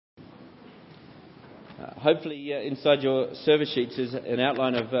Hopefully inside your service sheets is an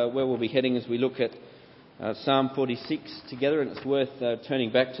outline of where we'll be heading as we look at Psalm 46 together, and it's worth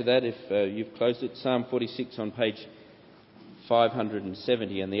turning back to that if you've closed it. Psalm 46 on page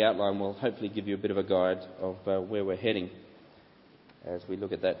 570, and the outline will hopefully give you a bit of a guide of where we're heading as we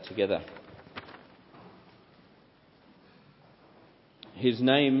look at that together. His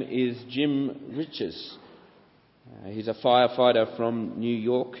name is Jim Riches. He's a firefighter from New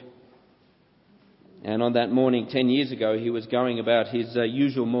York. And on that morning 10 years ago, he was going about his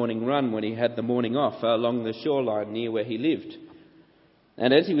usual morning run when he had the morning off along the shoreline near where he lived.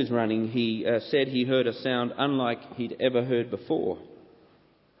 And as he was running, he said he heard a sound unlike he'd ever heard before.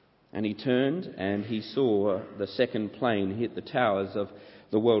 And he turned and he saw the second plane hit the towers of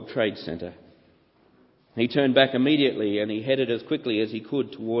the World Trade Center. He turned back immediately and he headed as quickly as he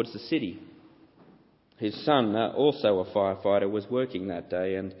could towards the city. His son, also a firefighter, was working that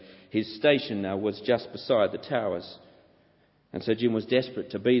day, and his station was just beside the towers. And so Jim was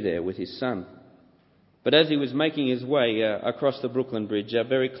desperate to be there with his son. But as he was making his way across the Brooklyn Bridge,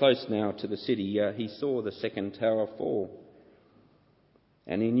 very close now to the city, he saw the second tower fall.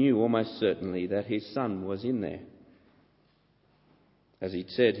 And he knew almost certainly that his son was in there. As he'd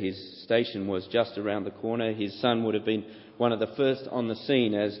said, his station was just around the corner. His son would have been one of the first on the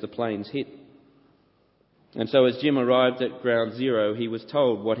scene as the planes hit. And so as Jim arrived at ground zero, he was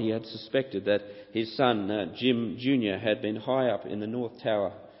told what he had suspected, that his son, Jim Jr., had been high up in the North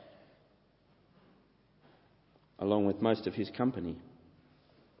Tower, along with most of his company.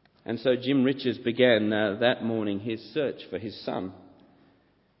 And so Jim Riches began that morning his search for his son.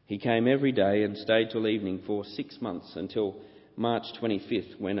 He came every day and stayed till evening for 6 months, until March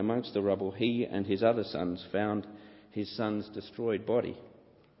 25th, when amongst the rubble he and his other sons found his son's destroyed body.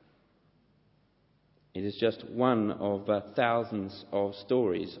 It is just one of thousands of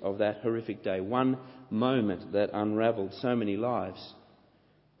stories of that horrific day. One moment that unravelled so many lives.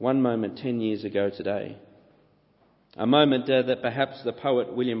 One moment 10 years ago today. A moment that perhaps the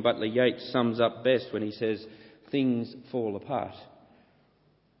poet William Butler Yeats sums up best when he says, "Things fall apart."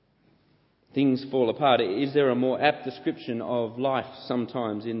 Things fall apart. Is there a more apt description of life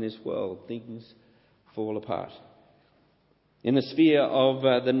sometimes in this world? Things fall apart. In the sphere of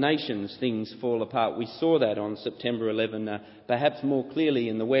the nations, things fall apart. We saw that on September 11, perhaps more clearly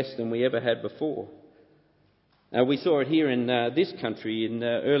in the West than we ever had before. We saw it here in this country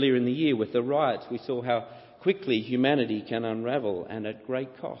earlier in the year with the riots. We saw how quickly humanity can unravel and at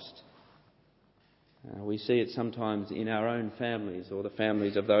great cost. We see it sometimes in our own families or the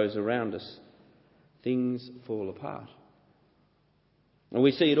families of those around us. Things fall apart. And we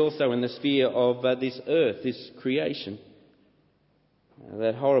see it also in the sphere of this earth, this creation.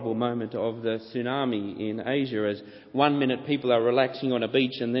 That horrible moment of the tsunami in Asia, as 1 minute people are relaxing on a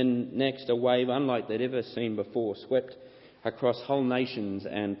beach and then next a wave unlike they'd ever seen before swept across whole nations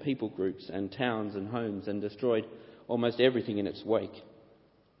and people groups and towns and homes and destroyed almost everything in its wake.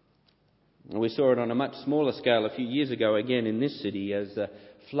 And we saw it on a much smaller scale a few years ago again in this city as the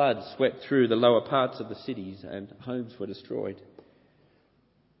floods swept through the lower parts of the cities and homes were destroyed.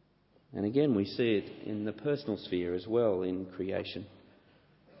 And again we see it in the personal sphere as well in creation.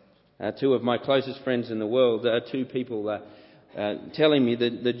 Two of my closest friends in the world, two people telling me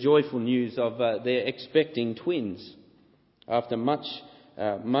the joyful news of they're expecting twins after much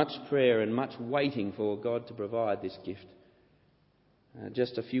prayer and much waiting for God to provide this gift.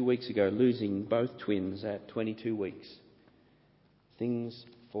 Just a few weeks ago, losing both twins at 22 weeks. Things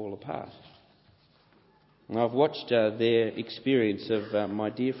fall apart. And I've watched their experience of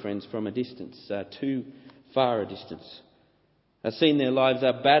my dear friends from a distance, too far a distance. I've seen their lives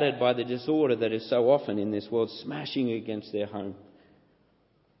are battered by the disorder that is so often in this world, smashing against their home.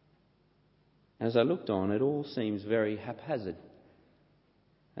 As I looked on, it all seems very haphazard.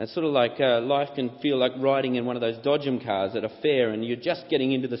 It's sort of like life can feel like riding in one of those Dodgem cars at a fair, and you're just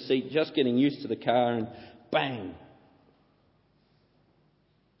getting into the seat, just getting used to the car, and bang!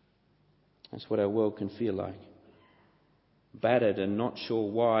 That's what our world can feel like. Battered and not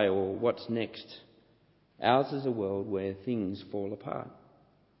sure why or what's next. Ours is a world where things fall apart.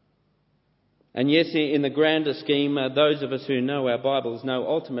 And yes, in the grander scheme, those of us who know our Bibles know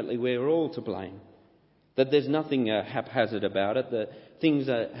ultimately we're all to blame. That there's nothing haphazard about it, that things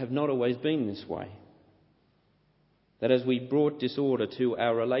have not always been this way. That as we brought disorder to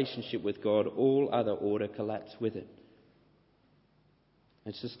our relationship with God, all other order collapsed with it.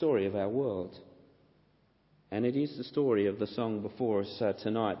 It's the story of our world. And it is the story of the song before us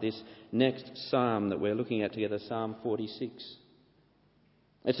tonight, this next psalm that we're looking at together, Psalm 46.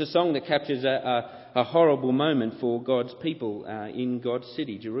 It's a song that captures a horrible moment for God's people in God's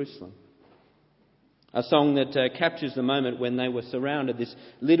city, Jerusalem. A song that captures the moment when they were surrounded, this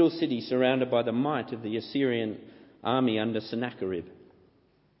little city surrounded by the might of the Assyrian army under Sennacherib.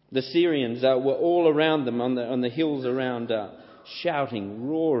 The Syrians were all around them on the hills around, shouting,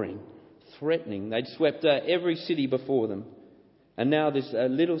 roaring, threatening. They'd swept every city before them. And now this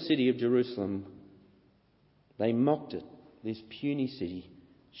little city of Jerusalem, they mocked it, this puny city.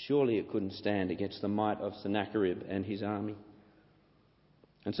 Surely it couldn't stand against the might of Sennacherib and his army.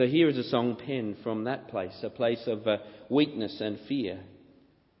 And so here is a song penned from that place, a place of weakness and fear.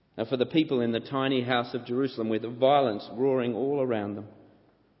 And for the people in the tiny house of Jerusalem with violence roaring all around them.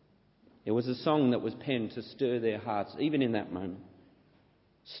 It was a song that was penned to stir their hearts, even in that moment.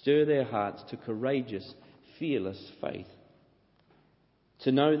 Stir their hearts to courageous, fearless faith.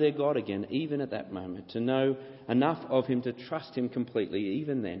 To know their God again, even at that moment. To know enough of him to trust him completely,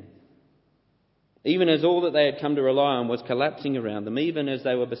 even then. Even as all that they had come to rely on was collapsing around them, even as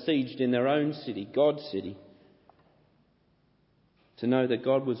they were besieged in their own city, God's city, to know that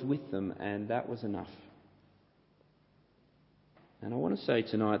God was with them and that was enough. And I want to say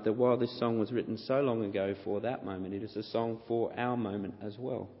tonight that while this song was written so long ago for that moment, it is a song for our moment as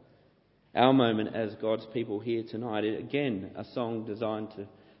well. Our moment as God's people here tonight. Again, a song designed to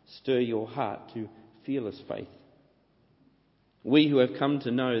stir your heart to fearless faith. We who have come to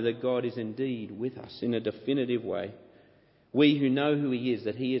know that God is indeed with us in a definitive way. We who know who he is,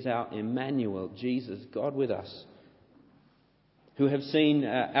 that he is our Emmanuel, Jesus, God with us. Who have seen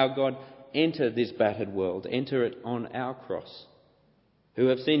our God enter this battered world, enter it on our cross. Who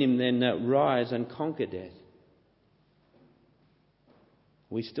have seen him then rise and conquer death.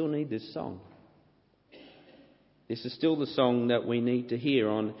 We still need this song. This is still the song that we need to hear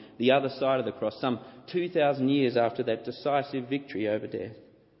on the other side of the cross, some 2,000 years after that decisive victory over death.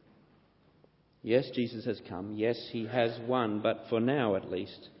 Yes, Jesus has come. Yes, he has won, but for now at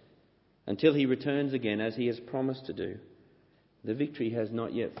least, until he returns again as he has promised to do, the victory has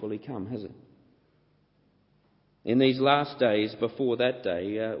not yet fully come, has it? In these last days before that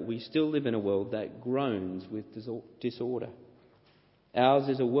day, we still live in a world that groans with disorder. Ours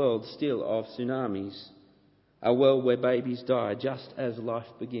is a world still of tsunamis. A world where babies die just as life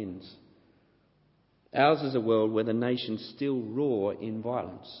begins. Ours is a world where the nations still roar in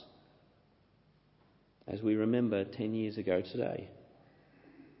violence, as we remember 10 years ago today.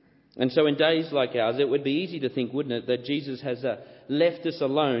 And so in days like ours, it would be easy to think, wouldn't it, that Jesus has left us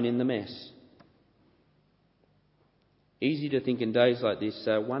alone in the mess. Easy to think in days like this,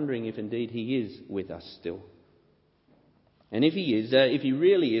 wondering if indeed he is with us still. And if he is, if he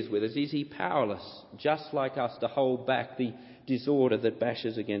really is with us, is he powerless, just like us, to hold back the disorder that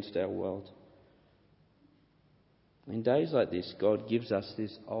bashes against our world? In days like this, God gives us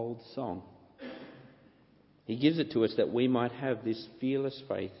this old song. He gives it to us that we might have this fearless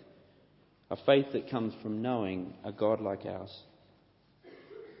faith, a faith that comes from knowing a God like ours.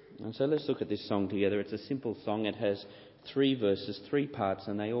 And so let's look at this song together. It's a simple song. It has 3 verses, 3 parts,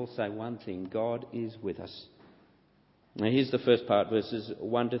 and they all say one thing: God is with us. Now here's the first part, verses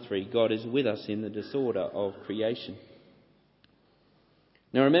 1 to 3. God is with us in the disorder of creation.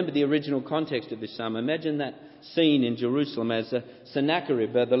 Now remember the original context of this psalm. Imagine that scene in Jerusalem as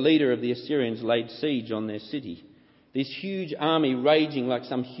Sennacherib, the leader of the Assyrians, laid siege on their city. This huge army raging like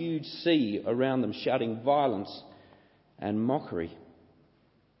some huge sea around them, shouting violence and mockery.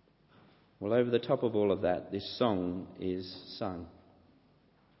 Well, over the top of all of that, this song is sung.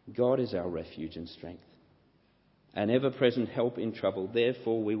 God is our refuge and strength, an ever-present help in trouble.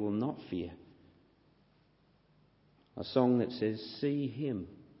 Therefore we will not fear. A song that says, see him.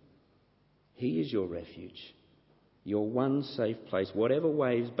 He is your refuge, your one safe place. Whatever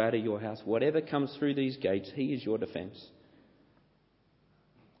waves batter your house, whatever comes through these gates, he is your defence.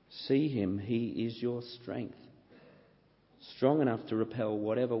 See him. He is your strength, strong enough to repel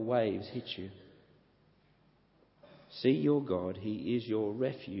whatever waves hit you. See your God. He is your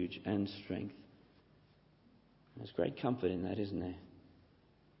refuge and strength. There's great comfort in that, isn't there?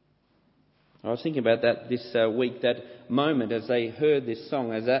 I was thinking about that this week, that moment as they heard this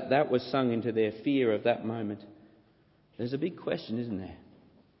song, as that was sung into their fear of that moment. There's a big question, isn't there?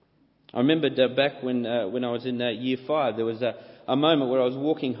 I remembered back when I was in year 5, there was a moment where I was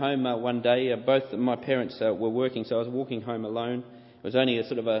walking home one day. Both my parents were working, so I was walking home alone. It was only a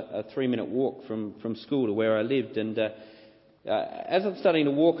 3-minute walk from school to where I lived, and as I'm starting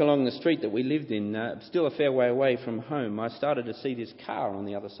to walk along the street that we lived in, still a fair way away from home, I started to see this car on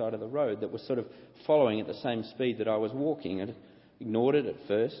the other side of the road that was sort of following at the same speed that I was walking. I ignored it at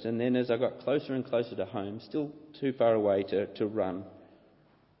first, and then as I got closer and closer to home, still too far away to run,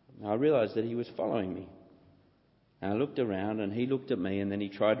 I realised that he was following me. And I looked around and he looked at me, and then he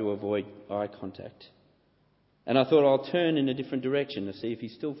tried to avoid eye contact. And I thought I'll turn in a different direction to see if he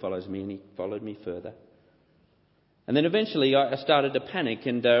still follows me, and he followed me further. And then eventually I started to panic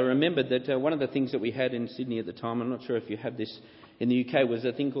and remembered that one of the things that we had in Sydney at the time, I'm not sure if you have this in the UK, was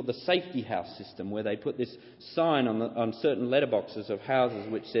a thing called the safety house system, where they put this sign on certain letterboxes of houses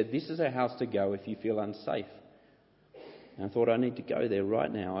which said, "This is a house to go if you feel unsafe." And I thought, I need to go there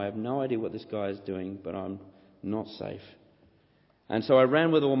right now. I have no idea what this guy is doing, but I'm not safe. And so I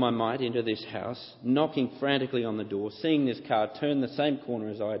ran with all my might into this house, knocking frantically on the door, seeing this car turn the same corner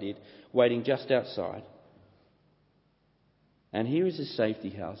as I did, waiting just outside. And here is this safety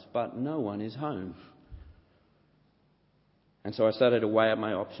house, but no one is home. And so I started to weigh up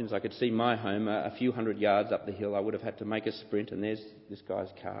my options. I could see my home a few hundred yards up the hill. I would have had to make a sprint, and there's this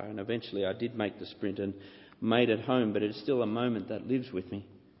guy's car. And eventually I did make the sprint and made it home, but it's still a moment that lives with me.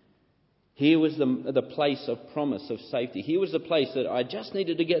 Here was the place of promise, of safety. Here was the place that I just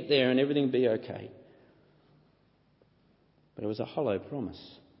needed to get there and everything would be okay. But it was a hollow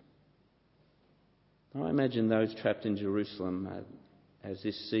promise. I imagine those trapped in Jerusalem as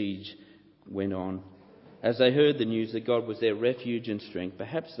this siege went on. As they heard the news that God was their refuge and strength,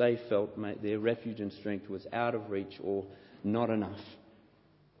 perhaps they felt their refuge and strength was out of reach or not enough.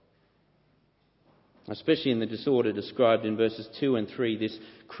 Especially in the disorder described in verses 2 and 3, this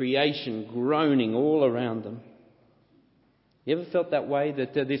creation groaning all around them. You ever felt that way,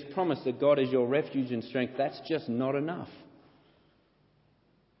 that this promise that God is your refuge and strength, that's just not enough?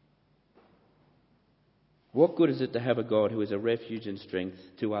 What good is it to have a God who is a refuge and strength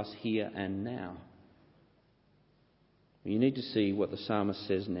to us here and now? You need to see what the psalmist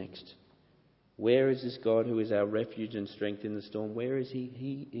says next. Where is this God who is our refuge and strength in the storm? Where is he?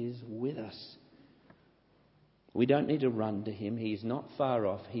 He is with us. We don't need to run to him. He is not far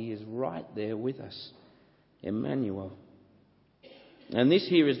off. He is right there with us. Emmanuel. And this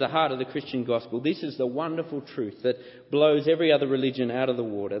here is the heart of the Christian gospel. This is the wonderful truth that blows every other religion out of the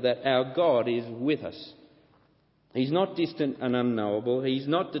water, that our God is with us. He's not distant and unknowable. He's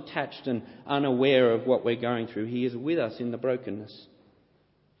not detached and unaware of what we're going through. He is with us in the brokenness.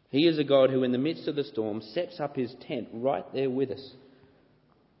 He is a God who in the midst of the storm sets up his tent right there with us.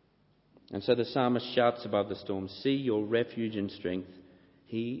 And so the psalmist shouts above the storm, "See your refuge and strength.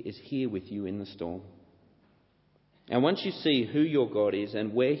 He is here with you in the storm." And once you see who your God is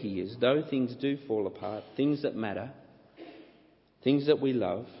and where he is, though things do fall apart, things that matter, things that we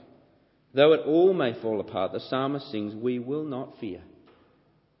love, though it all may fall apart, the psalmist sings, "We will not fear."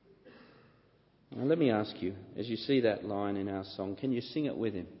 Now let me ask you, as you see that line in our song, can you sing it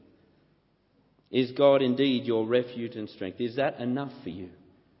with him? Is God indeed your refuge and strength? Is that enough for you?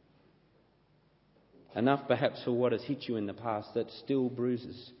 Enough perhaps for what has hit you in the past that still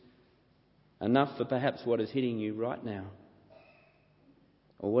bruises. Enough for perhaps what is hitting you right now.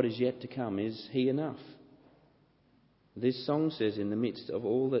 Or what is yet to come. Is he enough? This song says, in the midst of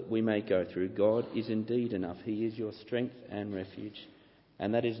all that we may go through, God is indeed enough. He is your strength and refuge.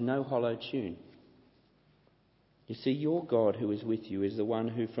 And that is no hollow tune. You see, your God who is with you is the one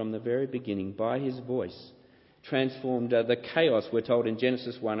who from the very beginning, by his voice, transformed the chaos, we're told in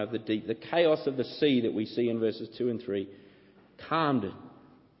Genesis 1, of the deep, the chaos of the sea that we see in verses 2 and 3, calmed it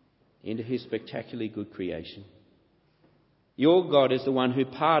into his spectacularly good creation. Your God is the one who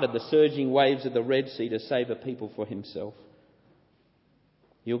parted the surging waves of the Red Sea to save a people for himself.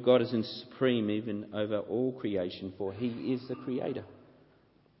 Your God is supreme even over all creation, for he is the creator.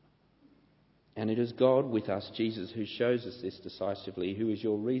 And it is God with us, Jesus, who shows us this decisively, who is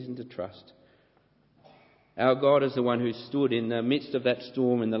your reason to trust. Our God is the one who stood in the midst of that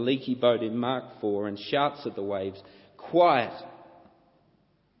storm in the leaky boat in Mark 4 and shouts at the waves, "Quiet,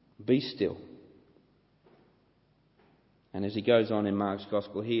 be still." And as he goes on in Mark's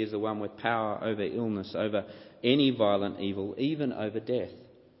Gospel, he is the one with power over illness, over any violent evil, even over death.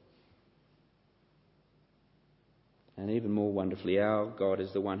 And even more wonderfully, our God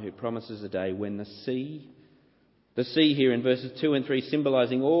is the one who promises a day when the sea here in verses 2 and 3,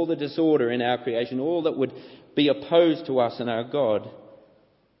 symbolising all the disorder in our creation, all that would be opposed to us and our God,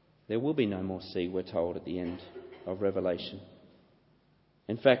 there will be no more sea, we're told at the end of Revelation.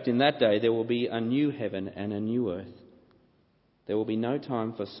 In fact, in that day there will be a new heaven and a new earth. There will be no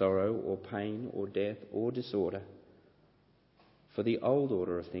time for sorrow or pain or death or disorder, for the old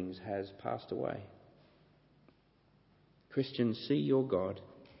order of things has passed away. Christians, see your God,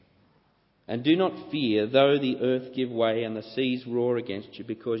 and do not fear though the earth give way and the seas roar against you,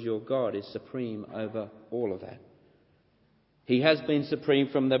 because your God is supreme over all of that. He has been supreme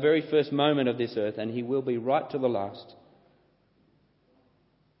from the very first moment of this earth, and he will be right to the last.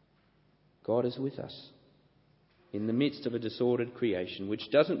 God is with us. in the midst of a disordered creation,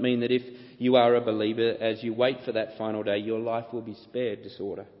 which doesn't mean that if you are a believer, as you wait for that final day, your life will be spared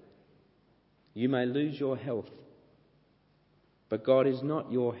disorder. You may lose your health, but God is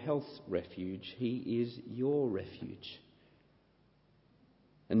not your health refuge. He is your refuge.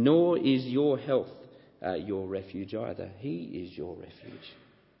 And nor is your health your refuge either. He is your refuge.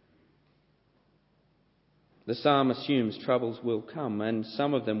 The psalm assumes troubles will come, and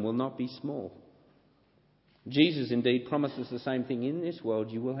some of them will not be small. Jesus indeed promises the same thing. In this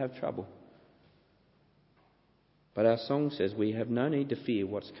world you will have trouble. But our song says we have no need to fear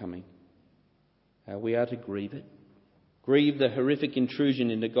what's coming. We are to grieve it. Grieve the horrific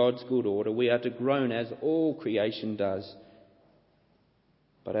intrusion into God's good order. We are to groan as all creation does.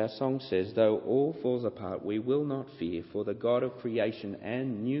 But our song says, though all falls apart, we will not fear, for the God of creation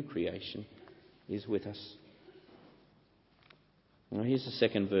and new creation is with us. Now here's the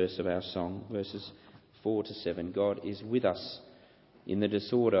second verse of our song, verses 4 to 7. God is with us in the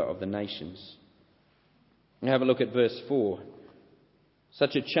disorder of the nations. Now have a look at verse 4.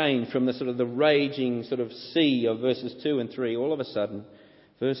 Such a change from the raging sea of verses 2 and 3. All of a sudden,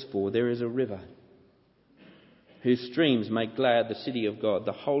 verse 4, there is a river whose streams make glad the city of God,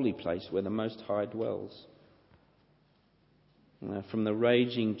 the holy place where the Most High dwells. From the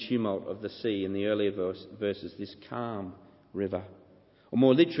raging tumult of the sea in the earlier verses, this calm river. Or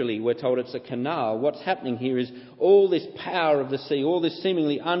more literally, we're told it's a canal. What's happening here is all this power of the sea, all this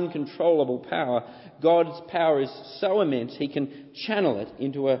seemingly uncontrollable power. God's power is so immense, he can channel it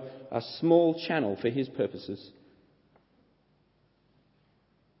into a small channel for his purposes.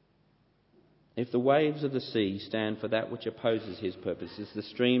 If the waves of the sea stand for that which opposes his purposes, the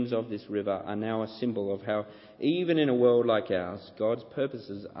streams of this river are now a symbol of how, even in a world like ours, God's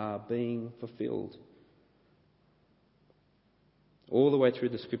purposes are being fulfilled. All the way through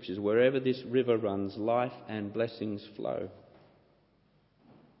the Scriptures, wherever this river runs, life and blessings flow.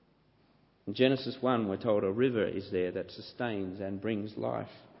 In Genesis 1, we're told a river is there that sustains and brings life.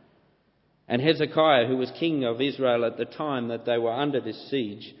 And Hezekiah, who was king of Israel at the time that they were under this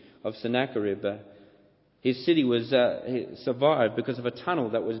siege of Sennacherib, his city survived because of a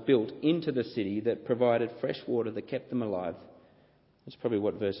tunnel that was built into the city that provided fresh water that kept them alive. That's probably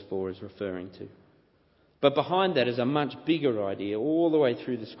what verse 4 is referring to. But behind that is a much bigger idea all the way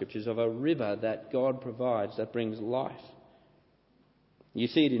through the Scriptures of a river that God provides that brings life. You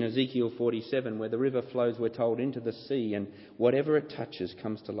see it in Ezekiel 47 where the river flows, we're told, into the sea, and whatever it touches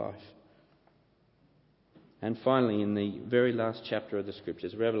comes to life. And finally, in the very last chapter of the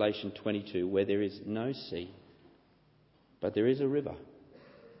Scriptures, Revelation 22, where there is no sea, but there is a river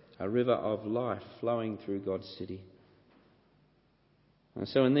of life flowing through God's city. And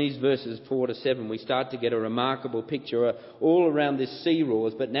so in these verses 4 to 7, we start to get a remarkable picture all around this sea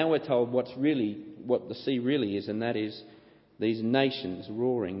roars, but now we're told what the sea really is, and that is these nations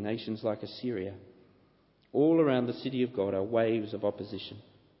roaring, nations like Assyria. All around the city of God are waves of opposition.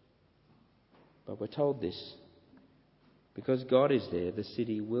 But we're told this: because God is there, the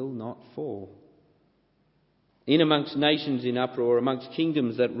city will not fall. In amongst nations in uproar, amongst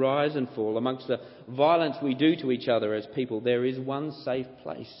kingdoms that rise and fall, amongst the violence we do to each other as people, there is one safe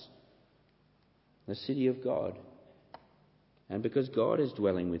place: the city of God. And because God is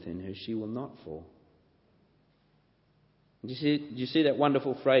dwelling within her, she will not fall. Do you see that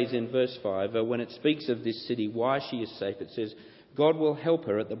wonderful phrase in verse 5? When it speaks of this city, why she is safe, it says, God will help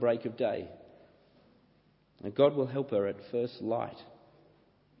her at the break of day. And God will help her at first light.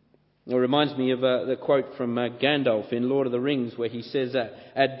 It reminds me of the quote from Gandalf in Lord of the Rings, where he says,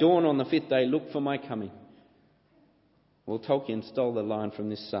 at dawn on the fifth day, look for my coming. Well, Tolkien stole the line from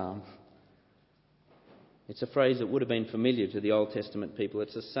this psalm. It's a phrase that would have been familiar to the Old Testament people.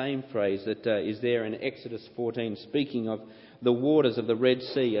 It's the same phrase that is there in Exodus 14, speaking of the waters of the Red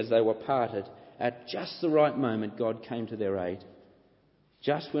Sea as they were parted. At just the right moment, God came to their aid,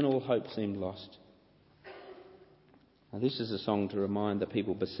 just when all hope seemed lost. Now, this is a song to remind the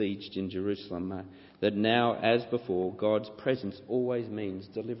people besieged in Jerusalem that now, as before, God's presence always means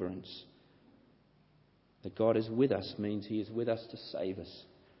deliverance. That God is with us means he is with us to save us.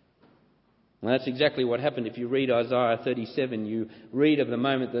 And that's exactly what happened. If you read Isaiah 37, you read of the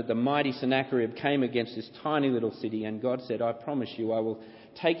moment that the mighty Sennacherib came against this tiny little city, and God said, I promise you, I will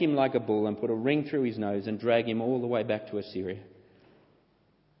take him like a bull and put a ring through his nose and drag him all the way back to Assyria.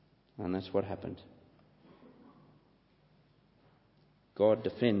 And that's what happened. God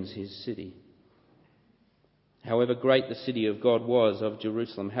defends his city. However great the city of God was, of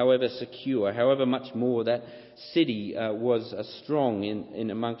Jerusalem, however secure, however much more that city was strong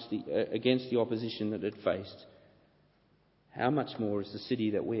against the opposition that it faced, how much more is the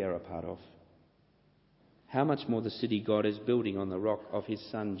city that we are a part of? how much more the city God is building on the rock of his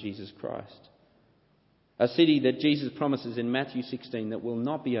Son, Jesus Christ. A city that Jesus promises in Matthew 16 that will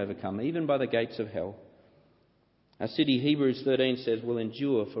not be overcome, even by the gates of hell. A city, Hebrews 13 says, will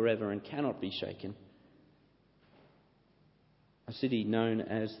endure forever and cannot be shaken. A city known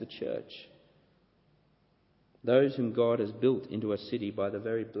as the church. Those whom God has built into a city by the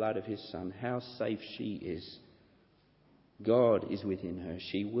very blood of his Son, how safe she is. God is within her.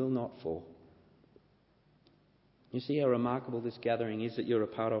 She will not fall. You see how remarkable this gathering is that you're a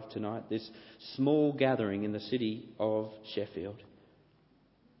part of tonight? This small gathering in the city of Sheffield.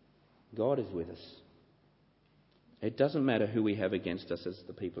 God is with us. It doesn't matter who we have against us as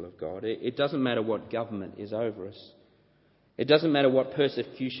the people of God. It doesn't matter what government is over us. It doesn't matter what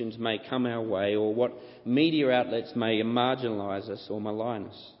persecutions may come our way or what media outlets may marginalise us or malign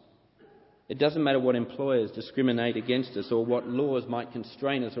us. It doesn't matter what employers discriminate against us or what laws might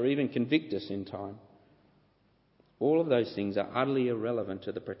constrain us or even convict us in time. All of those things are utterly irrelevant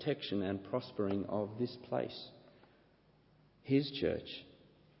to the protection and prospering of this place, his church,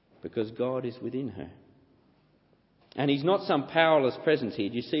 because God is within her. And he's not some powerless presence here.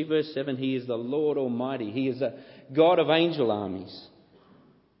 Do you see verse 7? He is the Lord Almighty. He is the God of angel armies.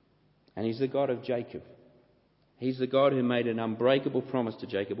 And he's the God of Jacob. He's the God who made an unbreakable promise to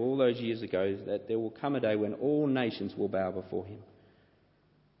Jacob all those years ago that there will come a day when all nations will bow before him.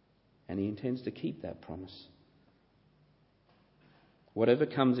 And he intends to keep that promise. Whatever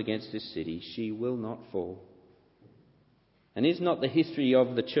comes against this city, she will not fall. And is not the history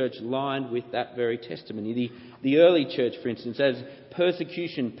of the church lined with that very testimony? The early church, for instance, as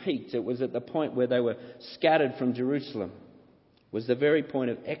persecution peaked, it was at the point where they were scattered from Jerusalem, was the very point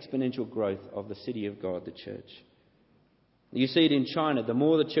of exponential growth of the city of God, the church. You see it in China. The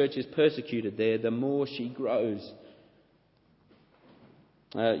more the church is persecuted there, the more she grows.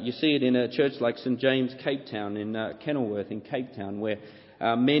 You see it in a church like St James Cape Town in Kenilworth in Cape Town, where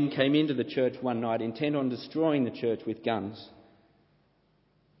men came into the church one night intent on destroying the church with guns,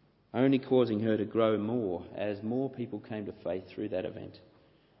 only causing her to grow more as more people came to faith through that event.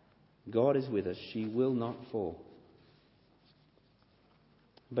 God is with us. She will not fall.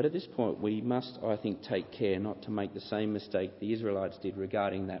 But at this point we must, I think, take care not to make the same mistake the Israelites did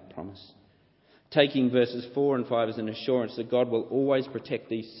regarding that promise. Taking verses 4 and 5 as an assurance that God will always protect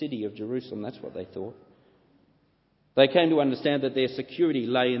the city of Jerusalem. That's what they thought. They came to understand that their security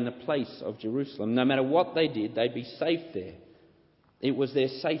lay in the place of Jerusalem. No matter what they did, they'd be safe there. It was their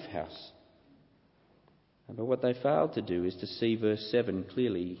safe house. But what they failed to do is to see verse 7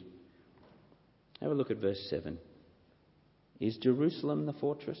 clearly. Have a look at verse 7. Is Jerusalem the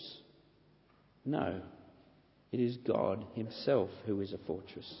fortress? No. It is God himself who is a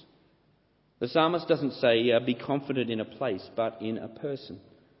fortress. The psalmist doesn't say, be confident in a place, but in a person,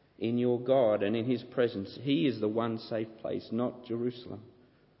 in your God and in his presence. He is the one safe place, not Jerusalem.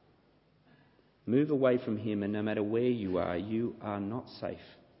 Move away from him, and no matter where you are not safe.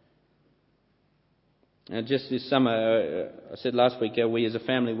 Now, just this summer, I said last week, we as a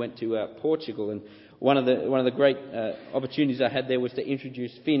family went to Portugal, and one of the great opportunities I had there was to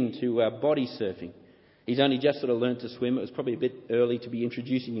introduce Finn to body surfing. He's only just sort of learnt to swim. It was probably a bit early to be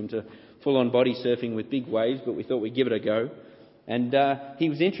introducing him to full-on body surfing with big waves, but we thought we'd give it a go. And he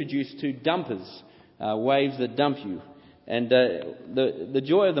was introduced to dumpers, waves that dump you. And the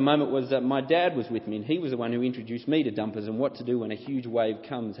joy of the moment was that my dad was with me, and he was the one who introduced me to dumpers and what to do when a huge wave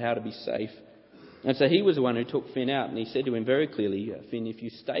comes, how to be safe. And so he was the one who took Finn out, and he said to him very clearly, Finn, if you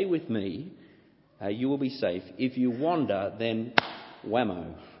stay with me, you will be safe. If you wander, then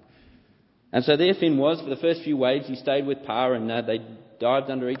whammo. And so there Finn was. For the first few waves, he stayed with Pa, and they dived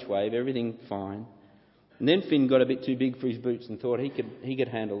under each wave, everything fine. And then Finn got a bit too big for his boots and thought he could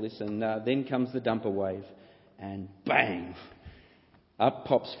handle this. And then comes the dumper wave, and bang! Up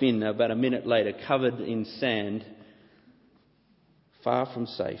pops Finn about a minute later, covered in sand, far from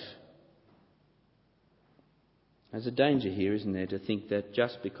safe. There's a danger here, isn't there, to think that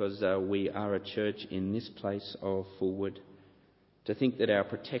just because we are a church in this place of Fulwood, to think that our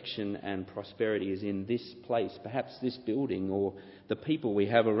protection and prosperity is in this place, perhaps this building, or the people we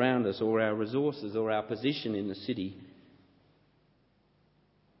have around us, or our resources, or our position in the city.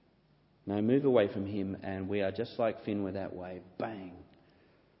 No, move away from him, and we are just like Finn with that wave. Bang!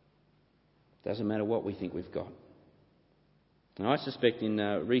 Doesn't matter what we think we've got. Now, I suspect in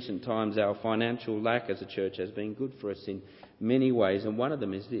recent times our financial lack as a church has been good for us in many ways, and one of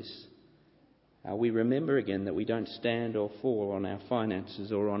them is this. We remember again that we don't stand or fall on our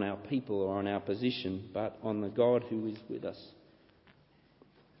finances or on our people or on our position, but on the God who is with us.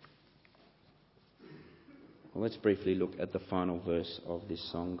 Well, let's briefly look at the final verse of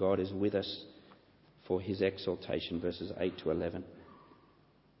this song. God is with us for his exaltation, verses 8 to 11.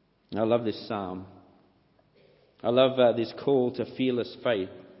 I love this psalm. I love this call to fearless faith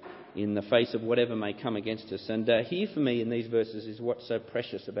in the face of whatever may come against us. And here for me in these verses is what's so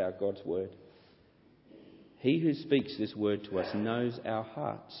precious about God's word. He who speaks this word to us knows our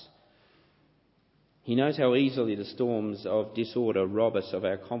hearts. He knows how easily the storms of disorder rob us of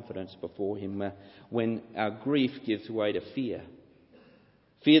our confidence before him when our grief gives way to fear.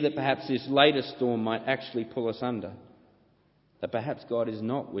 Fear that perhaps this latest storm might actually pull us under. That perhaps God is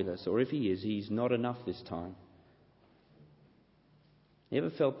not with us, or if he is, he's not enough this time. You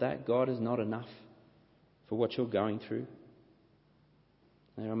ever felt that? God is not enough for what you're going through?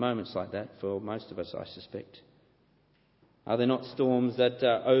 There are moments like that for most of us, I suspect. Are there not storms that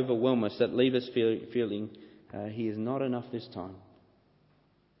overwhelm us, that leave us feeling he is not enough this time?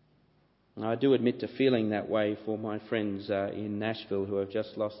 And I do admit to feeling that way for my friends in Nashville who have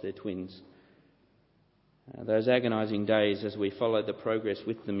just lost their twins. Those agonising days as we followed the progress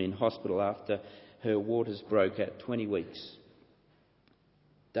with them in hospital after her waters broke at 20 weeks.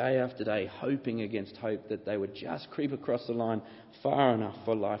 Day after day, hoping against hope that they would just creep across the line far enough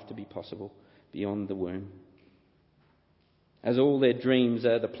for life to be possible beyond the womb. As all their dreams,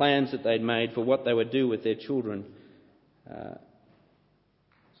 the plans that they'd made for what they would do with their children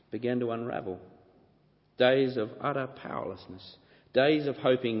began to unravel. Days of utter powerlessness. Days of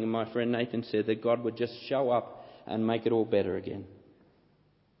hoping, my friend Nathan said, that God would just show up and make it all better again.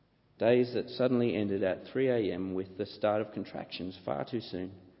 Days that suddenly ended at 3 a.m. with the start of contractions far too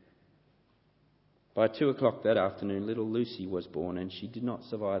soon. By 2 o'clock that afternoon, little Lucy was born and she did not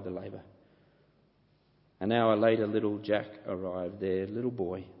survive the labour. An hour later, little Jack arrived, their little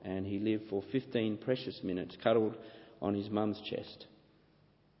boy, and he lived for 15 precious minutes cuddled on his mum's chest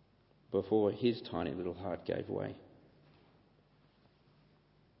before his tiny little heart gave way.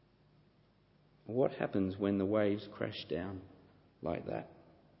 What happens when the waves crash down like that?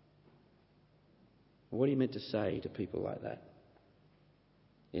 What are you meant to say to people like that?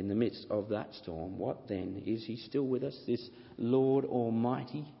 In the midst of that storm, what then? Is he still with us, this Lord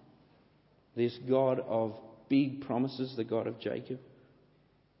Almighty? This God of big promises, the God of Jacob?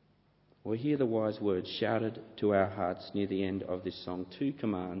 Well, hear the wise words shouted to our hearts near the end of this song. 2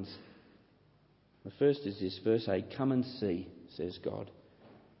 commands. The first is this, verse 8, come and see, says God.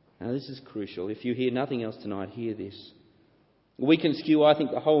 Now this is crucial. If you hear nothing else tonight, hear this. We can skew, I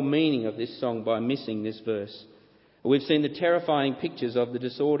think, the whole meaning of this song by missing this verse. We've seen the terrifying pictures of the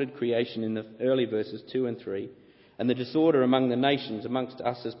disordered creation in the early verses 2 and 3, and the disorder among the nations, amongst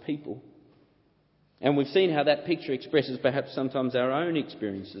us as people. And we've seen how that picture expresses perhaps sometimes our own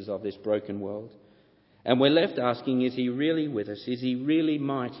experiences of this broken world. And we're left asking, is he really with us? Is he really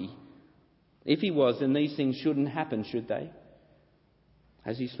mighty? If he was, then these things shouldn't happen, should they?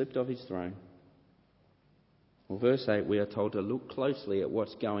 Has he slipped off his throne? Well, verse 8, we are told to look closely at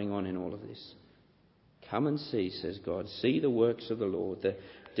what's going on in all of this. Come and see, says God. See the works of the Lord, the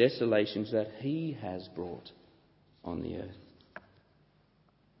desolations that he has brought on the earth.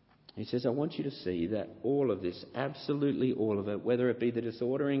 He says, I want you to see that all of this, absolutely all of it, whether it be the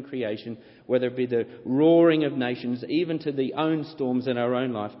disorder in creation, whether it be the roaring of nations, even to the own storms in our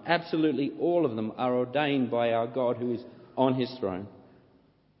own life, absolutely all of them are ordained by our God who is on his throne.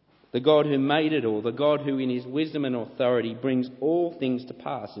 The God who made it all, the God who in his wisdom and authority brings all things to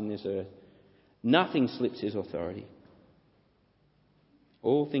pass in this earth. Nothing slips his authority.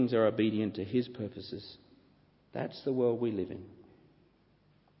 All things are obedient to his purposes. That's the world we live in.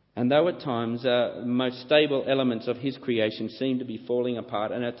 And though at times most stable elements of his creation seem to be falling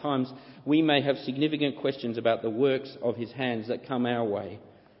apart, and at times we may have significant questions about the works of his hands that come our way,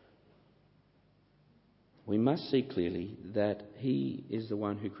 we must see clearly that he is the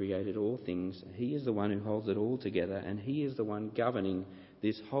one who created all things, he is the one who holds it all together, and he is the one governing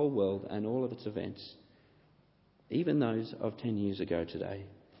this whole world and all of its events, even those of 10 years ago today.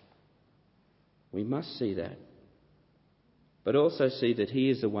 We must see that. But also see that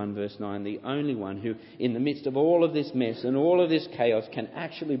he is the one, verse 9, the only one who, in the midst of all of this mess and all of this chaos, can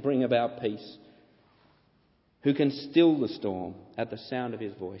actually bring about peace, who can still the storm at the sound of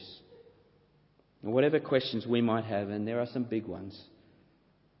his voice. And whatever questions we might have, and there are some big ones,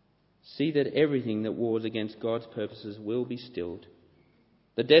 see that everything that wars against God's purposes will be stilled.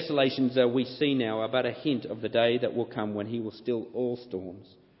 The desolations that we see now are but a hint of the day that will come when he will still all storms.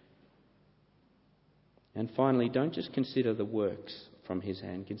 And finally, don't just consider the works from his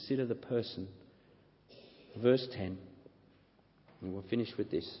hand, consider the person. Verse 10, and we'll finish with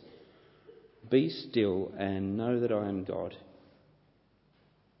this. Be still and know that I am God.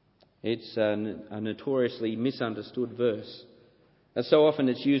 It's a notoriously misunderstood verse. And so often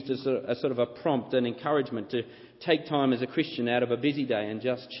it's used as a sort of a prompt and encouragement to take time as a Christian out of a busy day and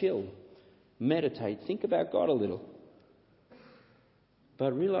just chill, meditate, think about God a little.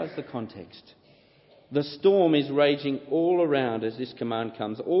 But realise the context. The storm is raging all around as this command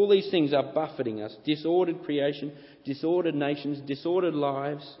comes. All these things are buffeting us. Disordered creation, disordered nations, disordered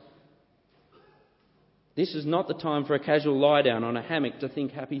lives. This is not the time for a casual lie down on a hammock to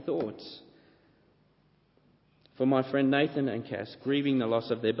think happy thoughts. For my friend Nathan and Cass, grieving the loss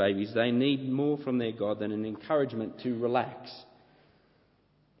of their babies, they need more from their God than an encouragement to relax.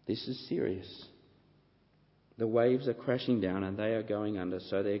 This is serious. The waves are crashing down and they are going under,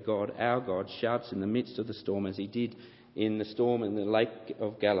 so their God, our God, shouts in the midst of the storm as he did in the storm in the Lake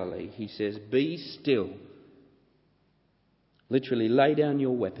of Galilee. He says, "Be still." Literally, lay down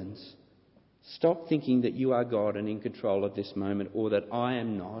your weapons. Stop thinking that you are God and in control of this moment, or that I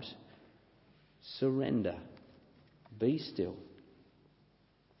am not. Surrender. Be still.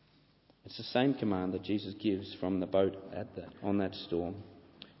 It's the same command that Jesus gives from the boat on that storm.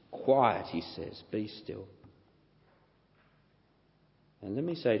 Quiet, he says, be still. And let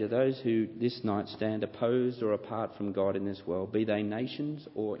me say to those who this night stand opposed or apart from God in this world, be they nations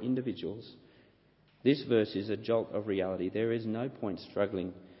or individuals, this verse is a jolt of reality. There is no point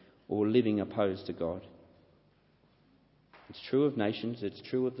struggling or living opposed to God. It's true of nations, it's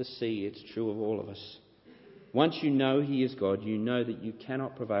true of the sea, it's true of all of us. Once you know he is God, you know that you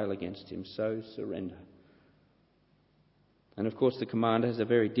cannot prevail against him, so surrender. And of course the command has a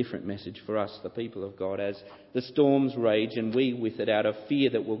very different message for us, the people of God, as the storms rage and we with it out of fear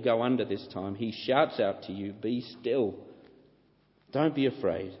that we'll go under this time. He shouts out to you, be still. Don't be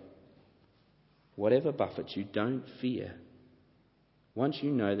afraid. Whatever buffets you, don't fear. Once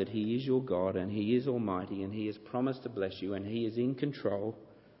you know that he is your God and he is almighty and he has promised to bless you and he is in control,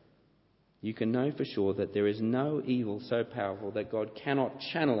 you can know for sure that there is no evil so powerful that God cannot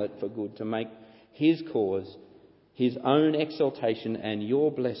channel it for good to make his cause, his own exaltation and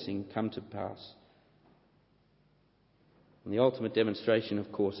your blessing come to pass. And the ultimate demonstration,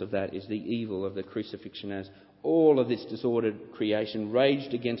 of course, of that is the evil of the crucifixion, as all of this disordered creation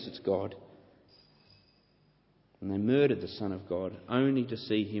raged against its God. And they murdered the Son of God only to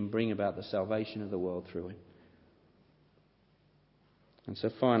see him bring about the salvation of the world through him. And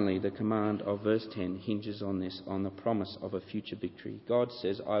so finally, the command of verse 10 hinges on this, on the promise of a future victory. God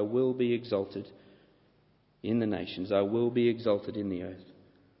says, I will be exalted in the nations. I will be exalted in the earth.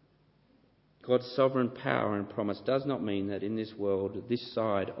 God's sovereign power and promise does not mean that in this world, this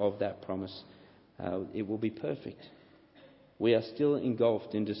side of that promise, it will be perfect. We are still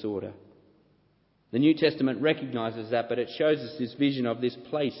engulfed in disorder. The New Testament recognises that, but it shows us this vision of this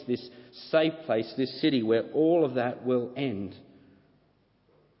place, this safe place, this city where all of that will end.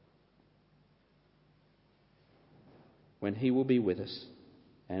 When he will be with us,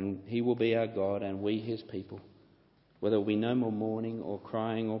 and he will be our God and we his people. Whether we no more mourning or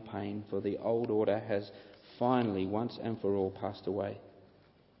crying or pain, for the old order has finally once and for all passed away.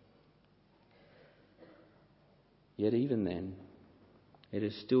 Yet even then, it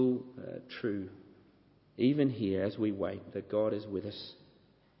is still true, even here as we wait, that God is with us.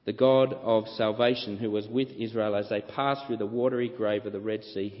 The God of salvation who was with Israel as they passed through the watery grave of the Red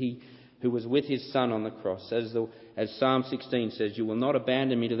Sea, he who was with his Son on the cross. As Psalm 16 says, you will not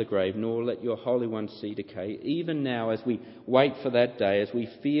abandon me to the grave, nor let your Holy One see decay. Even now, as we wait for that day, as we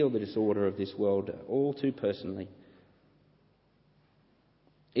feel the disorder of this world all too personally,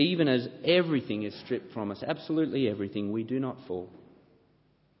 even as everything is stripped from us, absolutely everything, we do not fall.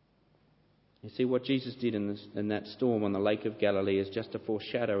 You see, what Jesus did in that storm on the Lake of Galilee is just a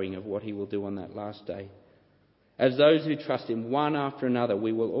foreshadowing of what he will do on that last day. As those who trust him, one after another,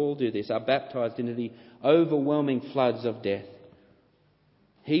 we will all do this, are baptised into the overwhelming floods of death.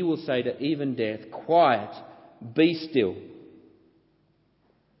 He will say to even death, quiet, be still.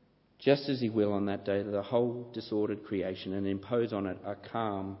 Just as he will on that day to the whole disordered creation, and impose on it a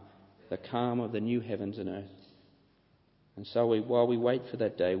calm, the calm of the new heavens and earth. And so while we wait for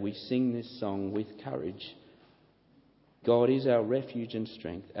that day, we sing this song with courage. God is our refuge and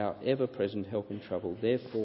strength, our ever-present help in trouble. Therefore,